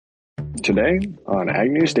Today on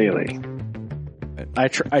Ag News Daily. I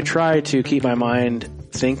try to keep my mind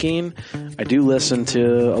thinking. I do listen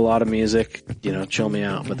to a lot of music, chill me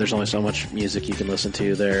out, but there's only so much music you can listen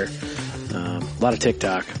to there. A lot of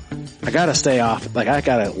TikTok. I gotta stay off, I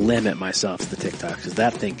gotta limit myself to the TikTok because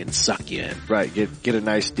that thing can suck you in. Right, get a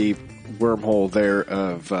nice deep wormhole there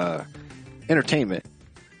of entertainment.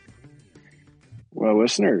 Well,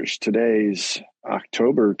 listeners, today's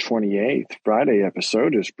October 28th, Friday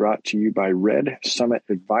episode is brought to you by Red Summit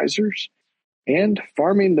Advisors and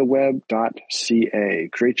farmingtheweb.ca.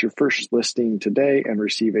 Create your first listing today and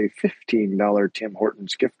receive a $15 Tim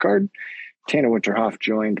Hortons gift card. Tana Winterhoff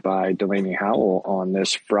joined by Delaney Howell on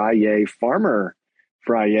this Friday Farmer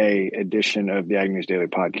Friday edition of the Ag News Daily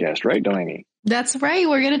podcast. Right, Delaney? That's right.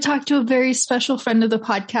 We're going to talk to a very special friend of the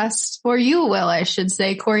podcast, or you will, I should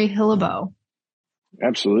say, Corey Hilleboe.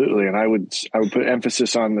 Absolutely. And I would put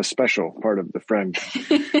emphasis on the special part of the friend.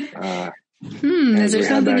 Is there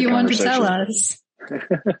something you want to tell us?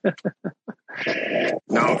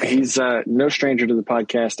 No, he's no stranger to the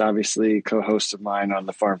podcast, obviously co-host of mine on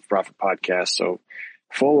the Farm for Profit podcast. So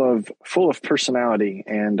full of personality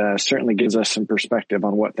and certainly gives us some perspective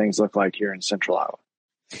on what things look like here in Central Iowa.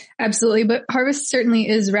 Absolutely. But harvest certainly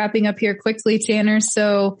is wrapping up here quickly, Tanner.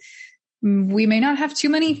 So we may not have too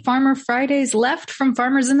many Farmer Fridays left from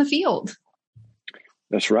farmers in the field.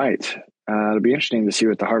 That's right. It'll be interesting to see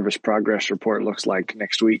what the harvest progress report looks like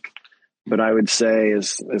next week. But I would say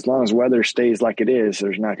as long as weather stays like it is,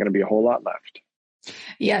 there's not going to be a whole lot left.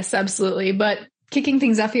 Yes, absolutely. But kicking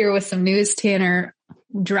things off here with some news, Tanner,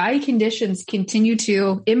 dry conditions continue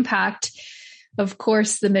to impact, of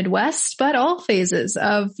course, the Midwest, but all phases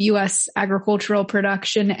of U.S. agricultural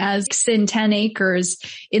production, as 10 acres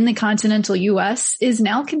in the continental U.S. is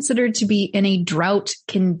now considered to be in a drought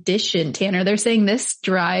condition. Tanner, they're saying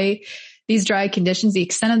these dry conditions, the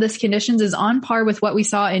extent of this conditions is on par with what we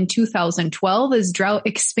saw in 2012 as drought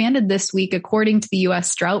expanded this week, according to the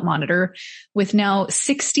U.S. Drought Monitor, with now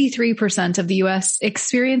 63% of the U.S.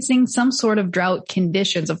 experiencing some sort of drought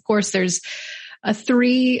conditions. Of course, there's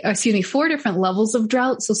four different levels of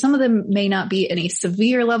drought. So some of them may not be in a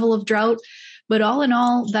severe level of drought, but all in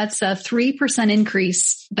all, that's a 3%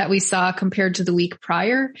 increase that we saw compared to the week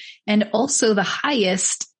prior, and also the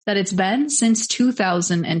highest that it's been since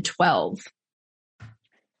 2012.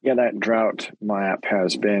 Yeah, that drought map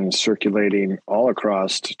has been circulating all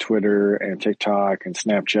across Twitter and TikTok and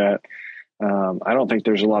Snapchat. I don't think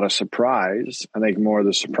there's a lot of surprise. I think more of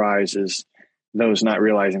the surprise is those not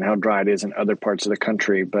realizing how dry it is in other parts of the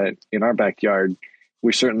country. But in our backyard,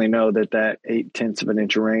 we certainly know that 0.8 of an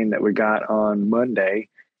inch of rain that we got on Monday,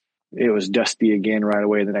 it was dusty again right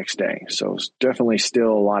away the next day. So it's definitely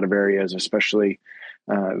still a lot of areas, especially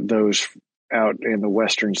those out in the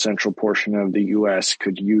western central portion of the U.S.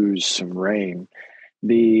 could use some rain.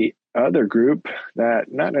 The other group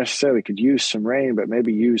that not necessarily could use some rain, but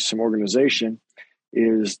maybe use some organization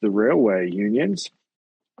is the railway unions.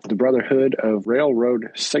 The Brotherhood of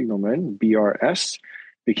Railroad Signalmen, BRS,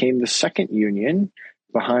 became the second union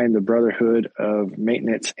behind the Brotherhood of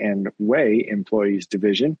Maintenance and Way Employees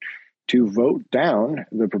Division to vote down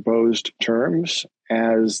the proposed terms,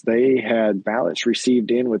 as they had ballots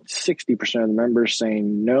received in with 60% of the members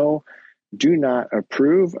saying no, do not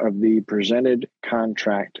approve of the presented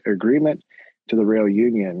contract agreement to the rail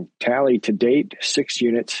union. Tally to date, 6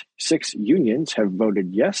 unions have voted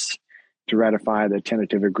yes to ratify the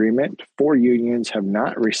tentative agreement. 4 unions have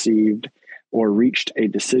not received or reached a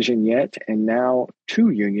decision yet, and now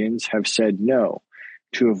 2 unions have said no.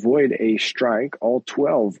 To avoid a strike, all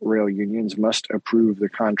 12 rail unions must approve the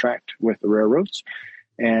contract with the railroads,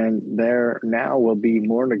 and there now will be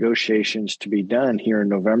more negotiations to be done here in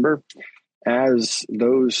November, as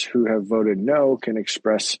those who have voted no can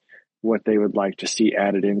express what they would like to see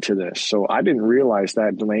added into this. So I didn't realize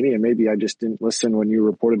that, Delaney, and maybe I just didn't listen when you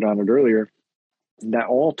reported on it earlier, that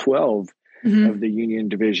all 12 of the union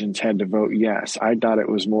divisions had to vote yes. I thought it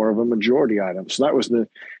was more of a majority item. So that was the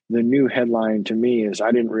new headline to me, is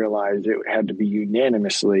I didn't realize it had to be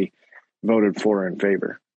unanimously voted for in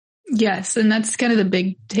favor. Yes, and that's kind of the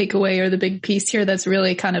big takeaway, or the big piece here that's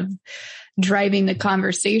really kind of driving the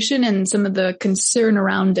conversation, and some of the concern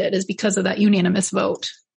around it is because of that unanimous vote.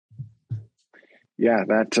 Yeah,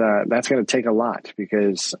 that's going to take a lot,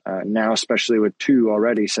 because now, especially with 2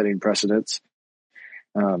 already setting precedents,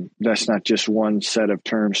 that's not just one set of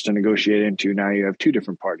terms to negotiate into. Now you have 2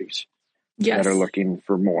 different parties that are looking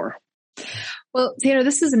for more. Well, Tanner,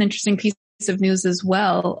 this is an interesting piece of news as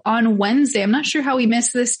well. On Wednesday, I'm not sure how we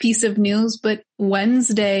missed this piece of news, but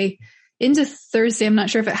Wednesday into Thursday, I'm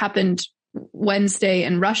not sure if it happened Wednesday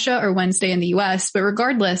in Russia or Wednesday in the US, but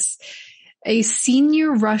regardless, a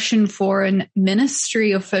senior Russian foreign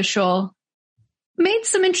ministry official made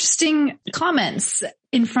some interesting comments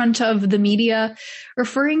in front of the media,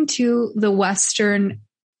 referring to the Western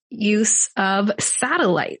use of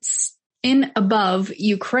satellites in above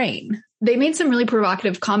Ukraine. They made some really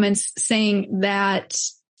provocative comments saying that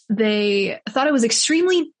they thought it was an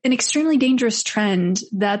extremely dangerous trend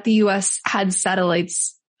that the U.S. had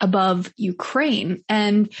satellites above Ukraine.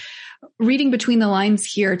 And reading between the lines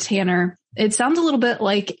here, Tanner, it sounds a little bit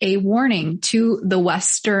like a warning to the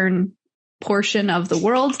Western portion of the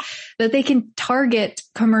world that they can target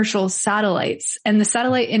commercial satellites. And the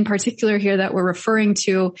satellite in particular here that we're referring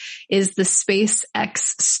to is the SpaceX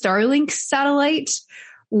Starlink satellite,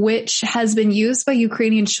 which has been used by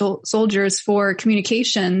Ukrainian soldiers for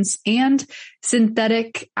communications, and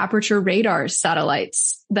synthetic aperture radar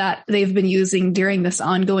satellites that they've been using during this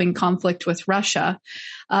ongoing conflict with Russia.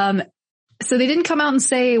 So they didn't come out and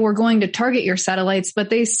say, we're going to target your satellites, but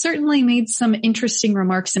they certainly made some interesting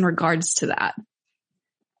remarks in regards to that.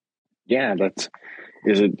 Yeah,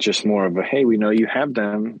 is it just more of a, hey, we know you have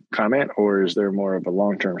them comment, or is there more of a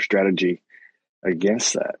long-term strategy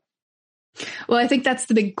against that? Well, I think that's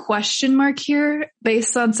the big question mark here.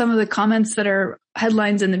 Based on some of the comments that are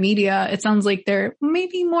headlines in the media, it sounds like they're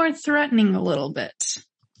maybe more threatening a little bit.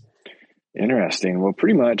 Interesting. Well,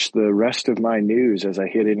 pretty much the rest of my news as I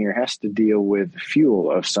hit in here has to deal with fuel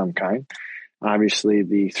of some kind. Obviously,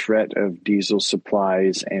 the threat of diesel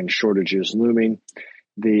supplies and shortages looming.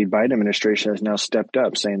 The Biden administration has now stepped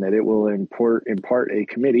up, saying that it will impart a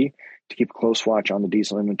committee to keep a close watch on the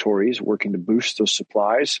diesel inventories, working to boost those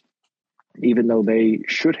supplies, even though they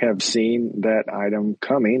should have seen that item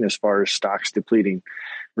coming as far as stocks depleting.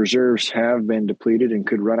 Reserves have been depleted and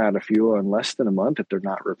could run out of fuel in less than a month if they're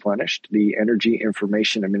not replenished. The Energy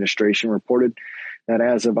Information Administration reported that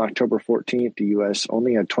as of October 14th, the U.S.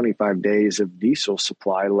 only had 25 days of diesel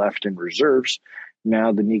supply left in reserves.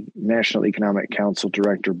 Now, the National Economic Council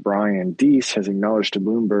Director Brian Deese has acknowledged to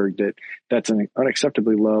Bloomberg that that's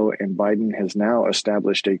unacceptably low, and Biden has now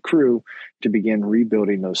established a crew to begin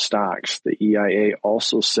rebuilding those stocks. The EIA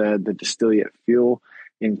also said the distillate fuel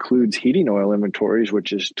includes heating oil inventories,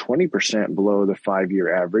 which is 20% below the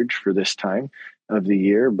 5-year average for this time of the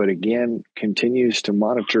year, but again, continues to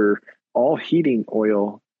monitor all heating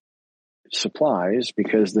oil supplies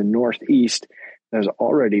because the Northeast has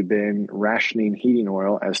already been rationing heating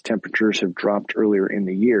oil as temperatures have dropped earlier in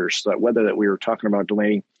the year. So that weather that we were talking about,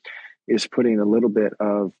 Delaney, is putting a little bit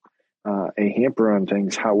of a hamper on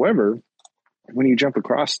things. However, when you jump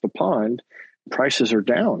across the pond, prices are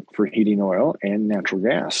down for heating oil and natural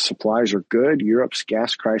gas. Supplies are good. Europe's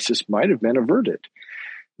gas crisis might have been averted.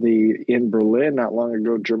 In Berlin, not long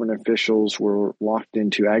ago, German officials were locked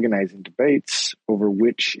into agonizing debates over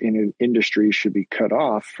which industry should be cut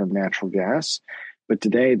off from natural gas. But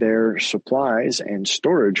today, their supplies and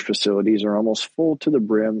storage facilities are almost full to the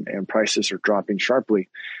brim, and prices are dropping sharply.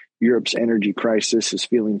 Europe's energy crisis is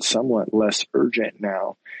feeling somewhat less urgent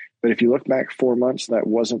now. But if you look back 4 months, that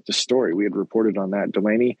wasn't the story. We had reported on that,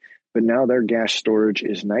 Delaney. But now their gas storage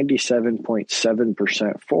is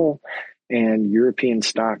 97.7% full, and European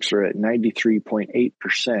stocks are at 93.8%.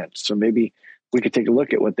 So maybe we could take a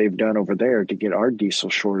look at what they've done over there to get our diesel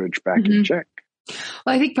shortage back in check.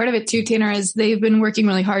 Well, I think part of it too, Tanner, is they've been working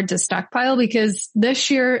really hard to stockpile, because this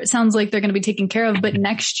year it sounds like they're going to be taken care of, but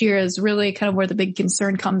next year is really kind of where the big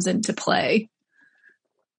concern comes into play.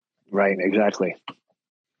 Right, exactly.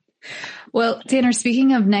 Well, Tanner,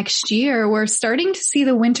 speaking of next year, we're starting to see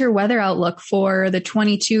the winter weather outlook for the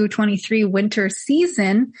 22-23 winter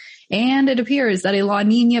season. And it appears that a La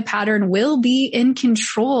Nina pattern will be in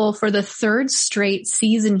control for the third straight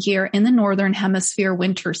season here in the Northern Hemisphere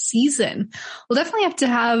winter season. We'll definitely have to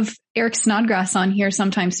have Eric Snodgrass on here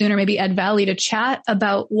sometime soon, or maybe Ed Valley, to chat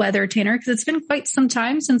about weather, Tanner, because it's been quite some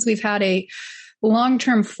time since we've had a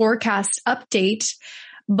long-term forecast update.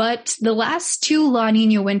 But the last two La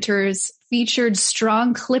Nina winters featured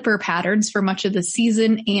strong clipper patterns for much of the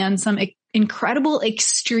season and some incredible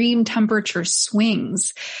extreme temperature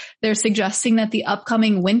swings. They're suggesting that the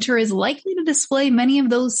upcoming winter is likely to display many of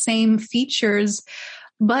those same features,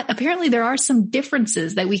 but apparently there are some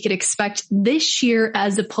differences that we could expect this year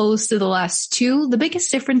as opposed to the last two. The biggest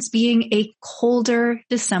difference being a colder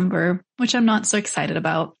December, which I'm not so excited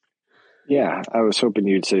about. Yeah, I was hoping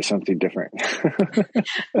you'd say something different.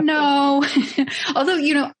 No.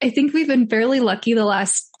 Although, I think we've been fairly lucky the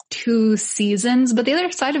last two seasons, but the other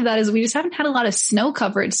side of that is we just haven't had a lot of snow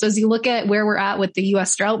coverage. So as you look at where we're at with the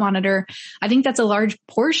U.S. Drought Monitor, I think that's a large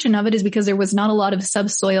portion of it is because there was not a lot of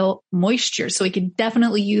subsoil moisture. So we could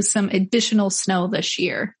definitely use some additional snow this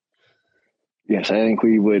year. Yes, I think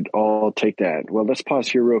we would all take that. Well, let's pause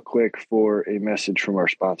here real quick for a message from our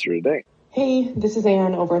sponsor today. Hey, this is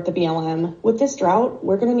Ann over at the BLM. With this drought,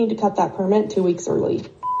 we're going to need to cut that permit 2 weeks early.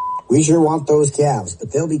 We sure want those calves,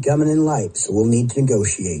 but they'll be coming in light, so we'll need to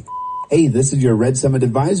negotiate. Hey, this is your Red Summit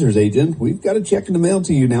Advisors agent. We've got a check in the mail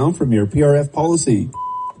to you now from your PRF policy.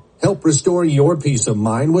 Help restore your peace of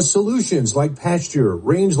mind with solutions like pasture,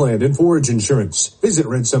 rangeland, and forage insurance. Visit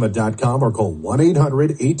redsummit.com or call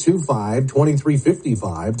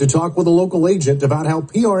 1-800-825-2355 to talk with a local agent about how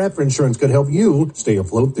PRF insurance could help you stay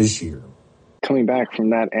afloat this year. Coming back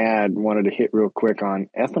from that ad, wanted to hit real quick on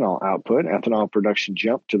ethanol output. Ethanol production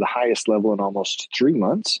jumped to the highest level in almost 3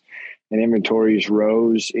 months, and inventories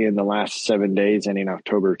rose in the last 7 days ending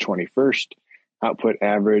October 21st. Output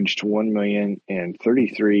averaged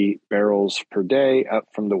 1,033 barrels per day, up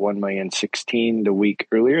from the 1,016 the week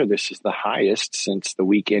earlier. This is the highest since the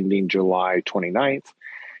week ending July 29th.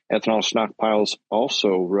 Ethanol stockpiles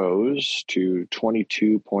also rose to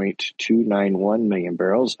 22.291 million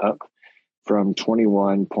barrels, up from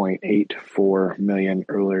 21.84 million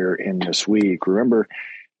earlier in this week. Remember,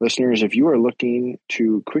 listeners, if you are looking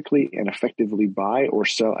to quickly and effectively buy or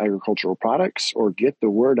sell agricultural products or get the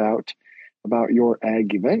word out about your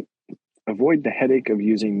ag event, avoid the headache of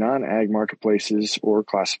using non-ag marketplaces or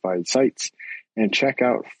classified sites and check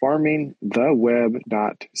out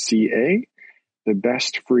farmingtheweb.ca, the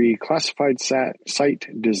best free classified site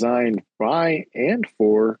designed by and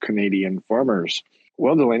for Canadian farmers.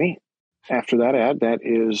 Well, Delaney, after that ad, that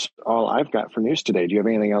is all I've got for news today. Do you have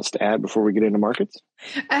anything else to add before we get into markets?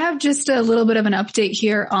 I have just a little bit of an update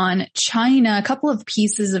here on China, a couple of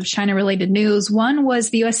pieces of China-related news. One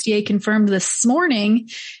was the USDA confirmed this morning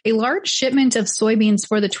a large shipment of soybeans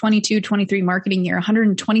for the 22-23 marketing year,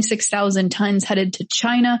 126,000 tons headed to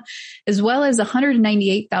China, as well as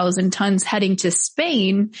 198,000 tons heading to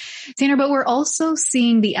Spain. Tanner, but we're also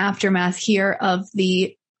seeing the aftermath here of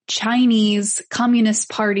the Chinese Communist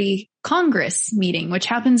Party Congress meeting, which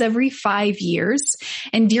happens every 5 years.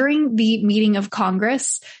 And during the meeting of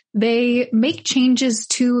Congress, they make changes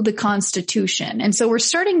to the Constitution. And so we're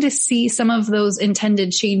starting to see some of those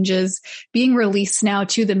intended changes being released now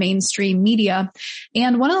to the mainstream media.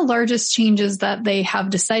 And one of the largest changes that they have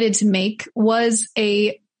decided to make was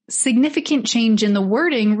a significant change in the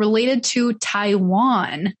wording related to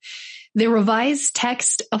Taiwan. The revised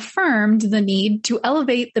text affirmed the need to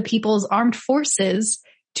elevate the People's Armed Forces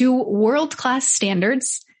to world-class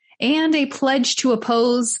standards and a pledge to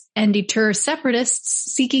oppose and deter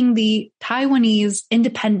separatists seeking the Taiwanese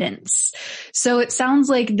independence. So it sounds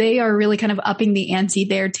like they are really kind of upping the ante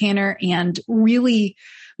there, Tanner, and really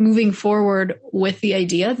moving forward with the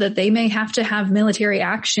idea that they may have to have military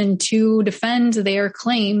action to defend their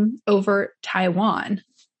claim over Taiwan.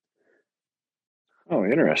 Oh,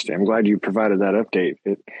 interesting. I'm glad you provided that update.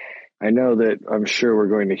 I know that I'm sure we're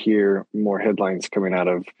going to hear more headlines coming out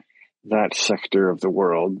of that sector of the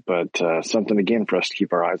world, but something again for us to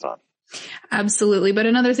keep our eyes on. Absolutely. But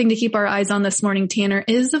another thing to keep our eyes on this morning, Tanner,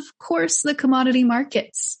 is of course the commodity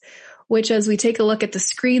markets, which as we take a look at the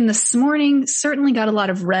screen this morning, certainly got a lot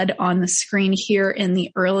of red on the screen here in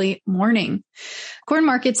the early morning. Corn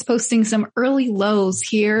markets posting some early lows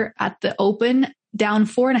here at the open, down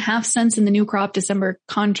 4.5 cents in the new crop December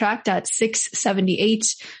contract at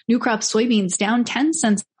 $6.78. New crop soybeans down 10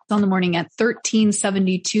 cents on the morning at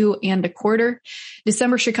 $13.72 and a quarter.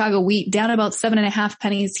 December Chicago wheat down about 7.5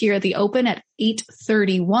 pennies here at the open at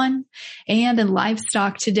 $8.31. And in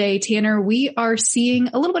livestock today, Tanner, we are seeing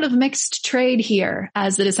a little bit of mixed trade here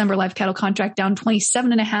as the December live cattle contract down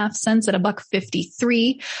 27.5 cents at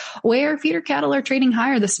 $1.53, where feeder cattle are trading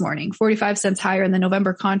higher this morning, 45 cents higher in the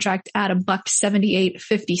November contract at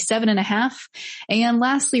 $1.78.57.5. And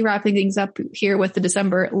lastly, wrapping things up here with the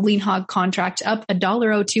December lean hog contract up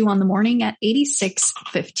 $1.02 on the morning at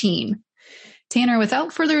 86.15. Tanner,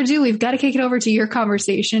 without further ado, we've got to kick it over to your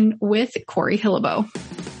conversation with Corey Hillebo.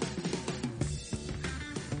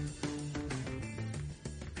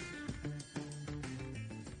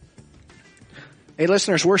 Hey,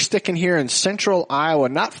 listeners, we're sticking here in central Iowa,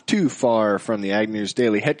 not too far from the Ag News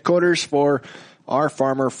Daily headquarters for our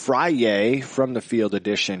Farmer Friday from the Field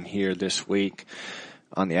edition here this week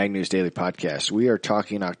on the Ag News Daily podcast. We are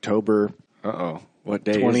talking October, what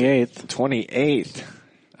day 28th. is it? 28th.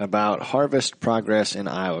 About harvest progress in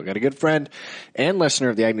Iowa. Got a good friend and listener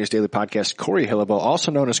of the Ag News Daily podcast, Corey Hillebo,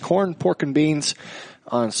 also known as Corn, Pork, and Beans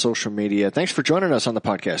on social media. Thanks for joining us on the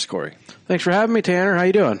podcast, Corey. Thanks for having me, Tanner. How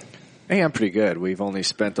you doing? Hey, I'm pretty good. We've only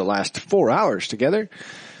spent the last 4 hours together.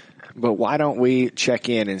 but why don't we check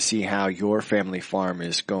in and see how your family farm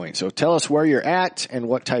is going? So tell us where you're at and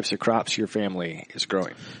what types of crops your family is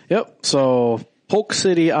growing. Yep. So Polk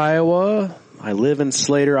City, Iowa. I live in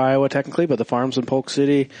Slater, Iowa, technically, but the farm's in Polk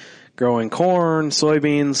City. Growing corn,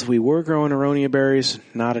 soybeans. We were growing aronia berries,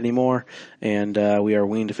 not anymore. And we are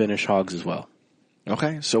weaned to finish hogs as well.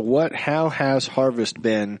 Okay. So how has harvest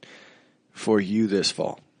been for you this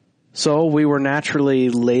fall? So we were naturally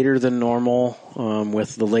later than normal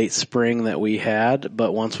with the late spring that we had.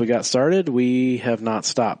 But once we got started, we have not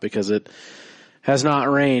stopped because it has not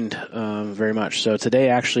rained very much. So today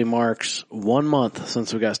actually marks 1 month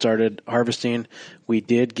since we got started harvesting. We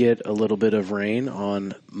did get a little bit of rain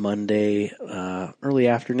on Monday early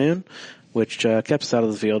afternoon, which kept us out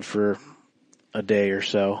of the field for a day or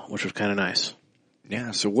so, which was kind of nice.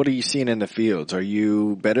 Yeah, so what are you seeing in the fields? Are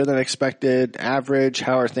you better than expected, average?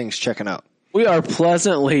 How are things checking out? We are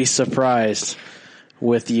pleasantly surprised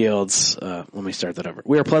with yields. Let me start that over.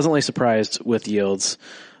 We are pleasantly surprised with yields.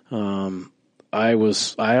 I'll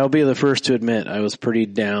be the first to admit I was pretty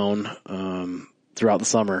down throughout the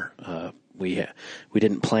summer. We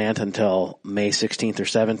didn't plant until May 16th or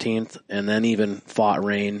 17th, and then even fought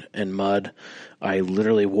rain and mud. I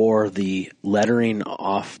literally wore the lettering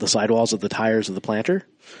off the sidewalls of the tires of the planter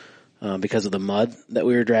because of the mud that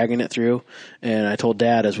we were dragging it through. And I told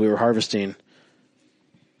Dad as we were harvesting,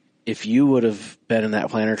 if you would have been in that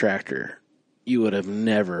planter tractor, you would have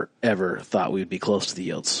never, ever thought we would be close to the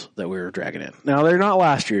yields that we were dragging in. Now, they're not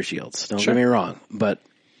last year's yields, don't get me wrong, but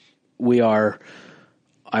we are,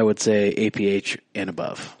 I would say, APH and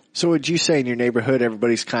above. So would you say in your neighborhood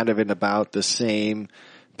everybody's kind of in about the same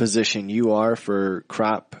position you are for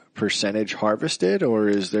crop percentage harvested, or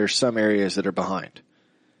is there some areas that are behind?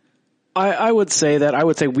 I would say that. I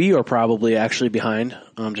would say we are probably actually behind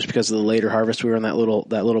just because of the later harvest. We were in that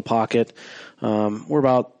little pocket. We're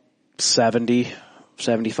about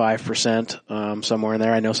 75%, somewhere in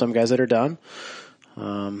there. I know some guys that are done.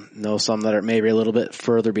 Know some that are maybe a little bit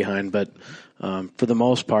further behind, but for the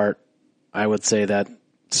most part, I would say that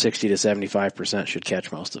 60 to 75% should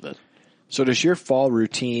catch most of it. So does your fall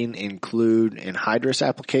routine include anhydrous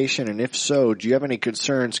application? And if so, do you have any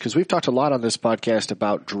concerns? Because we've talked a lot on this podcast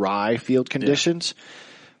about dry field conditions. Yeah.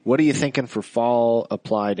 What are you thinking for fall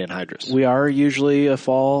applied anhydrous? We are usually a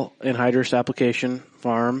fall anhydrous application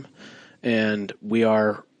farm, and we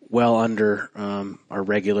are well under our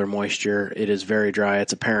regular moisture. It is very dry.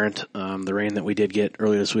 It's apparent. The rain that we did get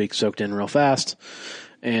earlier this week soaked in real fast,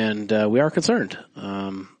 and we are concerned.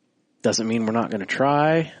 Doesn't mean we're not going to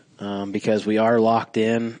try. Because we are locked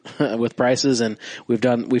in with prices, and we've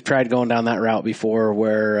tried going down that route before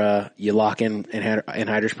where you lock in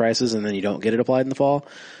anhydrous prices and then you don't get it applied in the fall.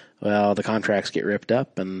 Well, the contracts get ripped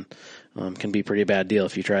up and can be a pretty bad deal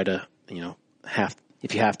if you try to,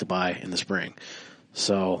 if you have to buy in the spring.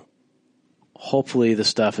 So hopefully the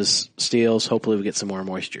stuff is steals. Hopefully we get some more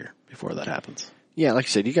moisture before that happens. Yeah, like I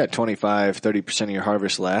said, you got 25-30% of your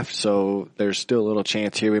harvest left, so there's still a little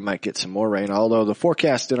chance here we might get some more rain, although the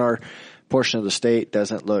forecast in our portion of the state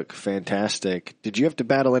doesn't look fantastic. Did you have to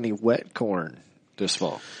battle any wet corn this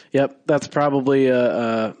fall? Yep, that's probably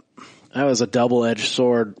that was a double-edged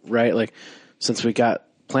sword, right? Like, since we got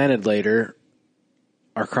planted later,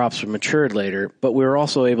 our crops were matured later, but we were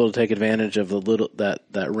also able to take advantage of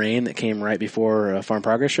that rain that came right before Farm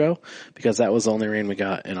Progress Show, because that was the only rain we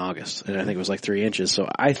got in August, and I think it was like 3 inches. So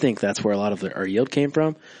I think that's where a lot of our yield came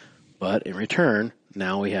from. But in return,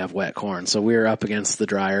 now we have wet corn, so we're up against the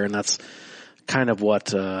dryer, and that's kind of what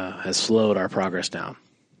has slowed our progress down.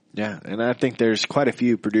 Yeah, and I think there's quite a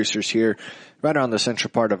few producers here right around the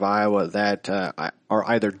central part of Iowa that are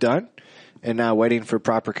either done and now waiting for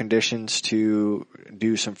proper conditions to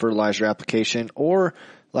do some fertilizer application, or,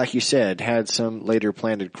 like you said, had some later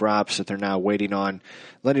planted crops that they're now waiting on,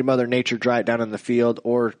 letting Mother Nature dry it down in the field,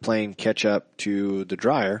 or playing catch up to the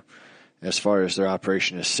dryer as far as their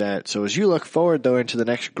operation is set. So as you look forward, though, into the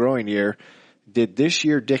next growing year, did this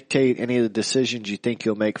year dictate any of the decisions you think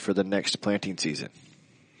you'll make for the next planting season?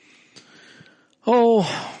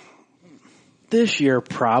 Oh, this year,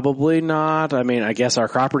 probably not. I mean, I guess our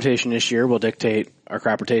crop rotation this year will dictate our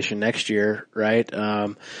crop rotation next year, right?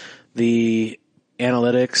 The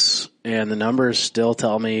analytics and the numbers still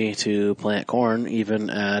tell me to plant corn, even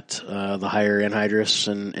at the higher anhydrous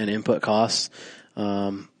and input costs.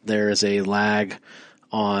 There is a lag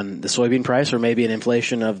on the soybean price, or maybe an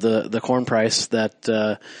inflation of the corn price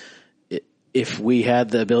that if we had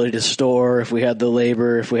the ability to store, if we had the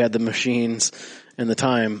labor, if we had the machines and the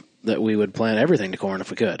time, that we would plant everything to corn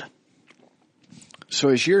if we could. So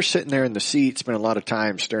as you're sitting there in the seat, spending a lot of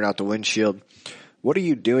time staring out the windshield, what are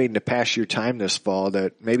you doing to pass your time this fall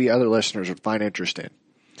that maybe other listeners would find interesting?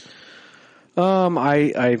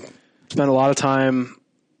 I spent a lot of time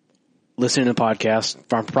listening to podcasts,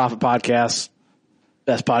 Farm for Profit podcasts,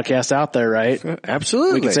 best podcast out there, right?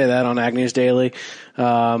 Absolutely. We can say that on Ag News Daily.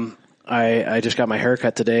 I just got my hair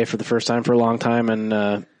cut today for the first time for a long time,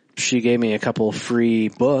 and she gave me a couple free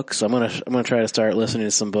books. I'm gonna try to start listening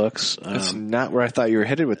to some books. That's not where I thought you were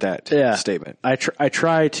headed with that statement. I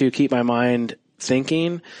try to keep my mind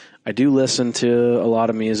thinking. I do listen to a lot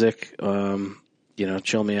of music,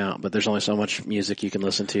 chill me out, but there's only so much music you can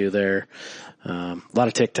listen to there. A lot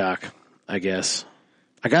of TikTok, I guess.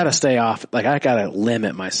 I gotta stay off, I gotta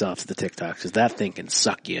limit myself to the TikTok because that thing can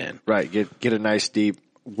suck you in. Right. Get a nice deep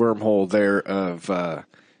wormhole there of,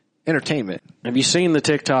 entertainment. Have you seen the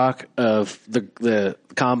TikTok of the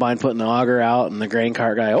combine putting the auger out and the grain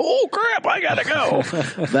cart guy? Oh crap! I gotta go.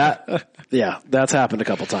 That's happened a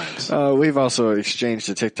couple times. We've also exchanged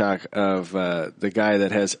a TikTok of the guy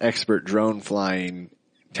that has expert drone flying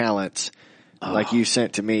talents, like you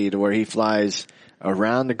sent to me, to where he flies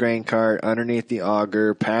around the grain cart, underneath the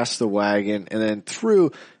auger, past the wagon, and then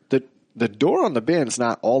through the door on the bin's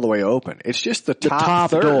not all the way open. It's just the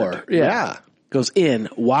top third. Door. Yeah. Goes in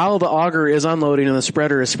while the auger is unloading and the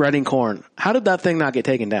spreader is spreading corn. How did that thing not get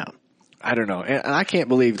taken down? I don't know. And I can't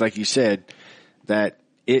believe, like you said, that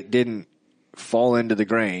it didn't fall into the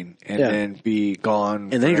grain and then be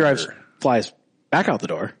gone. And then he flies back out the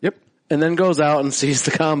door. Yep. And then goes out and sees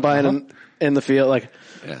the combine in the field.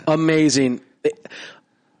 Amazing.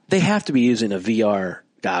 They have to be using a VR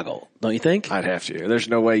goggle, don't you think? I'd have to. There's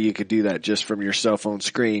no way you could do that just from your cell phone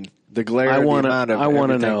screen. The glare. I want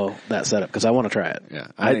to know that setup because I want to try it. Yeah,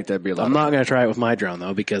 I think that'd be a lot. I'm not going to try it with my drone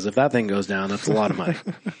though, because if that thing goes down, that's a lot of money.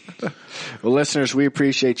 Well, listeners, we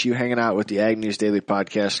appreciate you hanging out with the Ag News Daily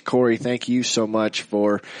Podcast. Corey, thank you so much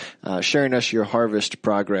for sharing us your harvest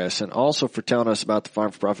progress and also for telling us about the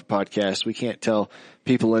Farm for Profit podcast. We can't tell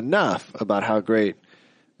people enough about how great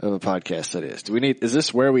of a podcast that is. Is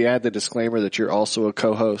this where we add the disclaimer that you're also a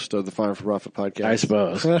co-host of the Farm for Profit podcast? I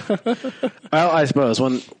suppose. Well, I suppose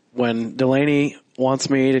when Delaney wants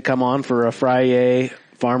me to come on for a Friday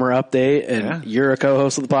farmer update and you're a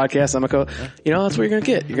co-host of the podcast, I'm a that's what you're going to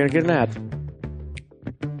get. You're going to get an ad.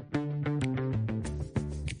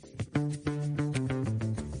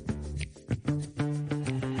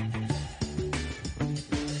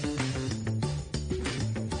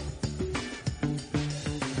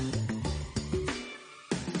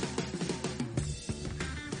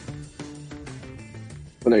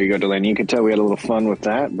 Well, there you go, Delaney. You can tell we had a little fun with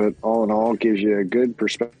that, but all in all, gives you a good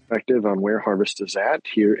perspective on where harvest is at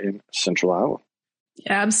here in Central Iowa.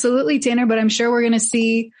 Yeah, absolutely, Tanner. But I'm sure we're going to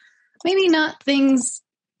see maybe not things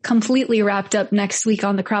completely wrapped up next week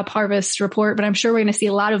on the crop harvest report, but I'm sure we're going to see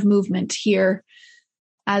a lot of movement here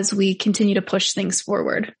as we continue to push things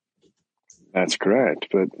forward. That's correct.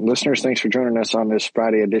 But listeners, thanks for joining us on this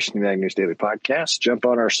Friday edition of the Ag News Daily Podcast. Jump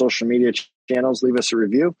on our social media channels, leave us a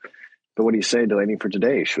review. But what do you say, Delaney, for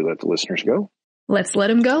today? Should we let the listeners go? Let's let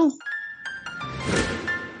them go.